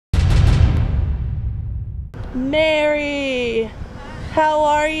Mary, how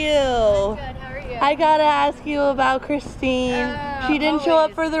are you? I'm good, how are you? I gotta ask you about Christine. She didn't show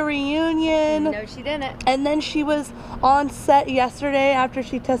up for the reunion. No, she didn't. And then she was on set yesterday after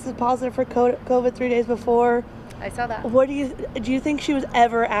she tested positive for COVID 3 days before. I saw that. What do you think she was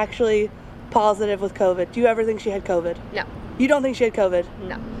ever actually positive with COVID? Do you ever think she had COVID? No. You don't think she had COVID?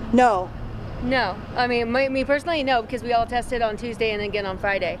 No. No. No. I mean, me personally, no, because we all tested on Tuesday and again on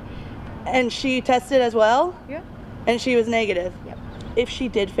Friday. And she tested as well? Yeah. And she was negative? Yep. If she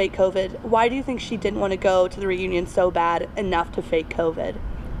did fake COVID, why do you think she didn't want to go to the reunion so bad enough to fake COVID?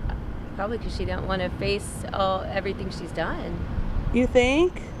 Probably because she didn't want to face everything she's done. You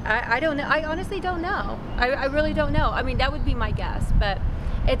think? I don't know. I honestly don't know. I really don't know. I mean, that would be my guess, but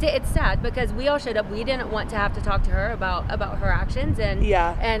it's sad because we all showed up. We didn't want to have to talk to her about her actions, and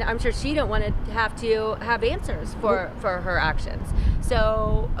yeah, and I'm sure she didn't want to have answers for her actions.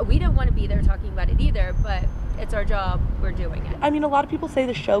 So we didn't want to be there talking about it either, but it's our job. We're doing it. I mean, a lot of people say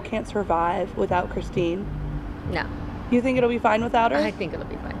the show can't survive without Christine. No. You think it'll be fine without her? I think it'll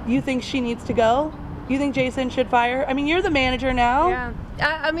be fine. You think she needs to go? You think Jason should fire? I mean, you're the manager now. Yeah.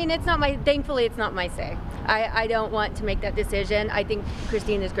 I mean, thankfully, it's not my say. I don't want to make that decision. I think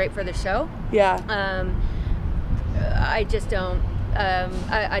Christine is great for the show. Yeah. I just don't,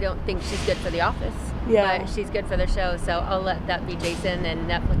 I don't think she's good for The Office. Yeah. But she's good for the show, so I'll let that be Jason and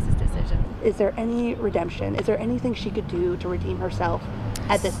Netflix's decision. Is there any redemption? Is there anything she could do to redeem herself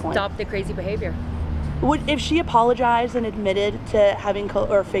at this point? Stop the crazy behavior. If she apologized and admitted to having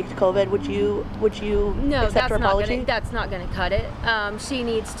faked COVID, would you accept her apology? No, that's not gonna cut it. She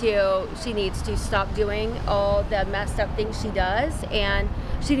needs to stop doing all the messed up things she does, and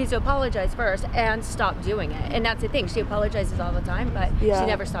she needs to apologize first and stop doing it. And that's the thing. She apologizes all the time, but she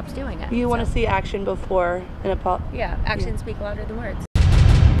never stops doing it. You want to see action before an apology? Yeah, actions speak louder than words.